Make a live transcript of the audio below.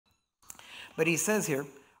But he says here,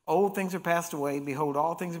 old things are passed away. Behold,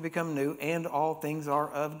 all things have become new, and all things are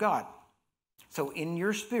of God. So in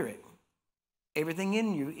your spirit, everything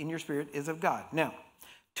in you, in your spirit, is of God. Now,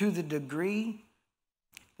 to the degree,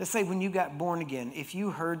 let's say when you got born again, if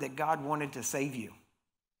you heard that God wanted to save you,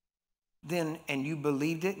 then, and you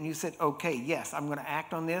believed it, and you said, okay, yes, I'm going to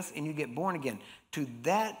act on this, and you get born again. To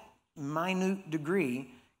that minute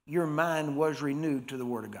degree, your mind was renewed to the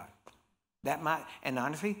Word of God. And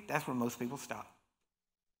honestly, that's where most people stop.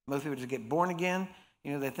 Most people just get born again.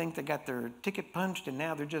 You know, they think they got their ticket punched, and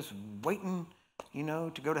now they're just waiting, you know,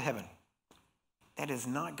 to go to heaven. That is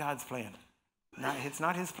not God's plan. It's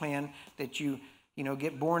not his plan that you know,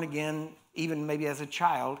 get born again, even maybe as a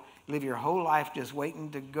child, live your whole life just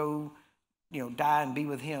waiting to go, you know, die and be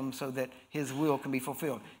with him so that his will can be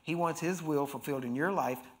fulfilled. He wants his will fulfilled in your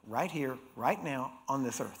life right here, right now, on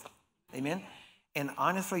this earth. Amen? And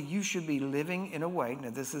honestly, you should be living in a way, now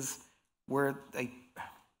this is where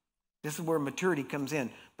maturity comes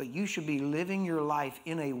in, but you should be living your life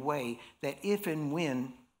in a way that if and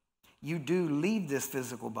when you do leave this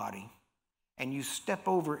physical body and you step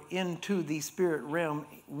over into the spirit realm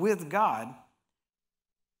with God,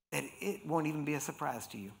 that it won't even be a surprise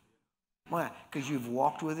to you. Why? Because you've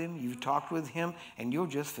walked with him, you've talked with him, and you'll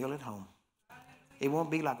just feel at home. It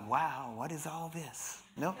won't be like, wow, what is all this?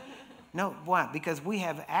 No, why? Because we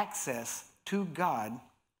have access to God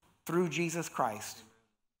through Jesus Christ.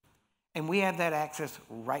 And we have that access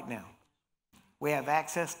right now. We have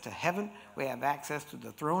access to heaven. We have access to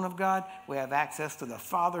the throne of God. We have access to the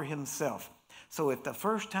Father himself. So if the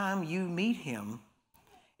first time you meet him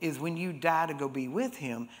is when you die to go be with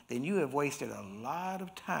him, then you have wasted a lot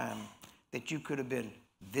of time that you could have been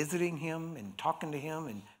visiting him and talking to him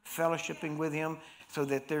and fellowshipping with him, so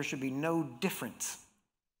that there should be no difference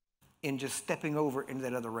in just stepping over into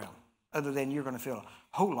that other realm, other than you're going to feel a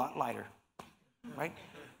whole lot lighter, right?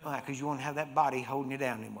 Because you won't have that body holding you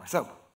down anymore. So